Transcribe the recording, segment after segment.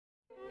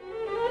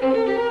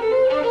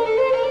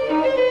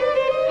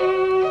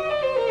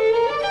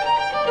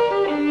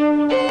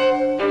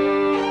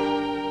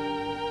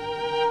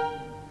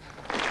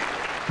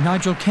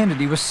Nigel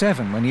Kennedy was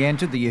 7 when he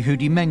entered the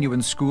Yehudi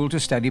Menuhin School to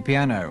study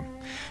piano.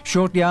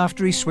 Shortly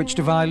after, he switched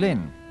to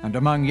violin, and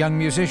among young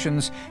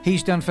musicians,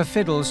 he's done for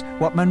fiddles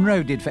what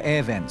Monroe did for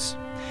air vents.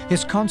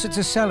 His concerts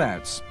are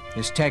sellouts,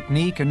 his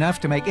technique enough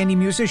to make any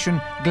musician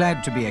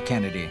glad to be a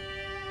Kennedy.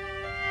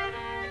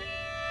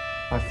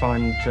 I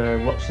find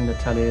watching the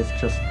telly is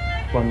just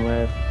one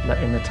way of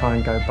letting the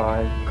time go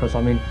by, because,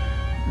 I mean,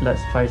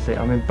 let's face it,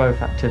 I mean,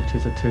 both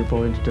activities are too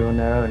boring to do on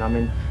their own. I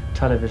mean,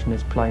 television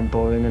is plain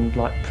boring and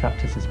like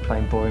practice is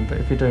plain boring, but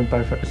if you're doing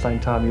both at the same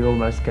time, you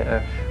almost get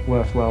a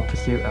worthwhile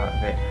pursuit out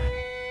of it.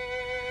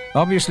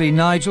 Obviously,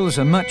 Nigel's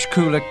a much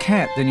cooler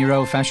cat than your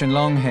old-fashioned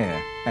long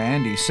hair,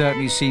 and he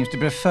certainly seems to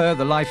prefer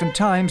the life and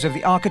times of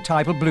the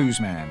archetypal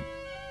bluesman.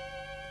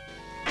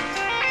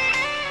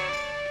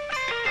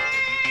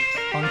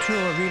 On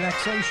tour,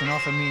 relaxation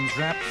often means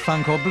rap,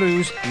 funk or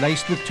blues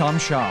laced with Tom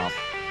Sharp.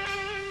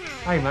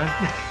 Hey man.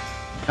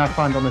 I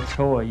find on a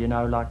tour, you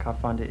know, like I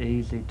find it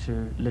easy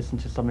to listen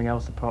to something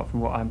else apart from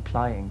what I'm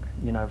playing.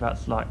 You know,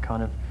 that's like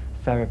kind of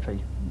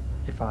therapy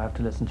if I have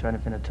to listen to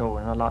anything at all.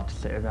 And I like to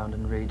sit around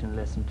and read and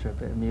listen to a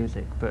bit of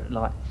music. But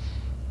like,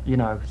 you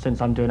know,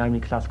 since I'm doing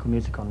only classical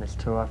music on this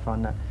tour, I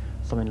find that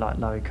something like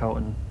Larry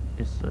Colton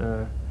is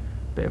a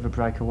bit of a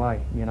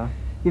breakaway, you know.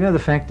 You know, the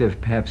fact of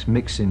perhaps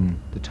mixing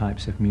the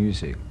types of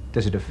music,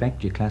 does it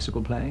affect your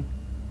classical playing?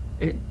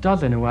 It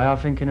does in a way, I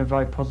think in a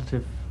very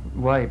positive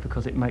way,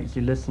 because it makes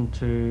you listen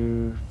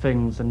to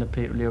things and the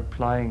people you're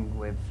playing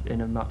with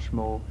in a much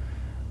more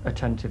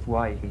attentive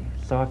way.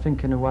 So I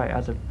think in a way it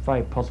has a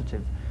very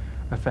positive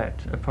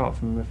effect, apart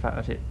from the fact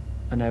that it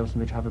enables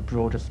me to have a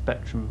broader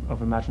spectrum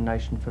of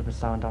imagination for the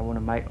sound I want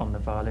to make on the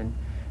violin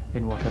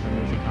in whatever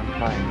music I'm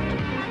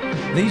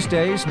playing. These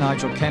days,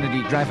 Nigel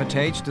Kennedy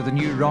gravitates to the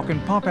new rock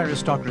and pop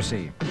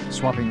aristocracy.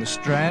 Swapping the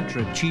Strad for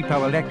a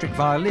cheapo electric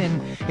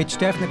violin, it's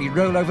definitely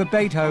roll over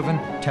Beethoven,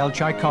 tell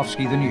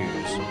Tchaikovsky the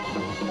news.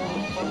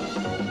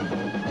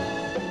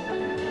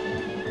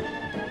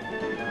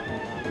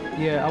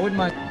 Yeah, I wouldn't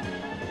mind.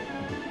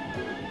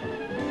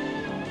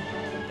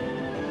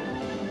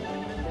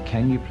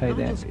 Can you play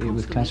that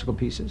with classical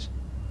pieces?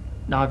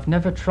 No, I've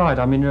never tried.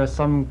 I mean, there are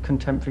some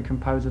contemporary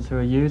composers who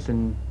are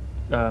using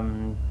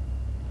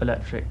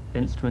electric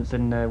instruments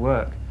in their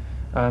work.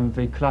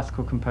 The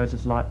classical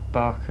composers like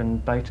Bach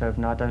and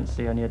Beethoven, I don't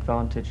see any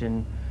advantage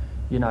in,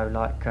 you know,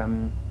 like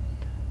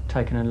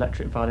taking an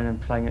electric violin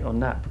and playing it on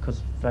that,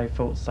 because they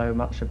thought so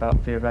much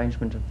about the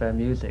arrangement of their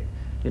music.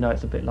 You know,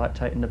 it's a bit like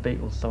taking the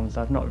Beatles songs.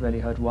 I've not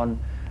really heard one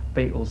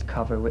Beatles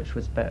cover which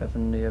was better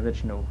than the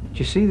original. Do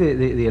you see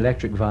the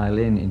electric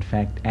violin, in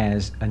fact,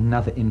 as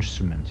another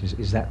instrument?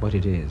 Is that what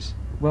it is?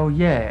 Well,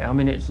 yeah. I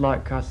mean, it's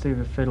like I see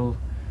the fiddle,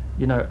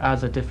 you know,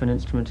 as a different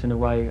instrument in a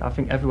way. I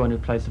think everyone who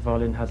plays the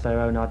violin has their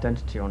own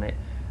identity on it.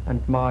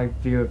 And my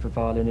view of the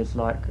violin is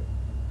like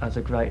as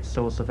a great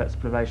source of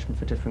exploration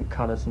for different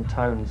colours and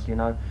tones, you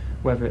know,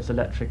 whether it's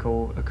electric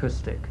or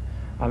acoustic.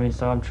 I mean,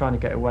 so I'm trying to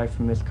get away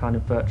from this kind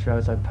of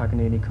virtuoso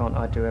Paganini, can't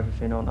I do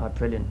everything, aren't I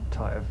brilliant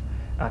type of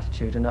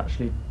attitude, and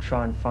actually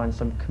try and find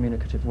some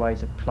communicative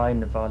ways of playing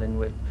the violin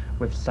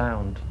with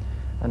sound.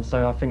 And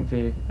so I think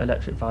the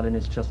electric violin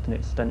is just an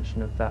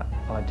extension of that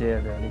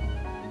idea, really.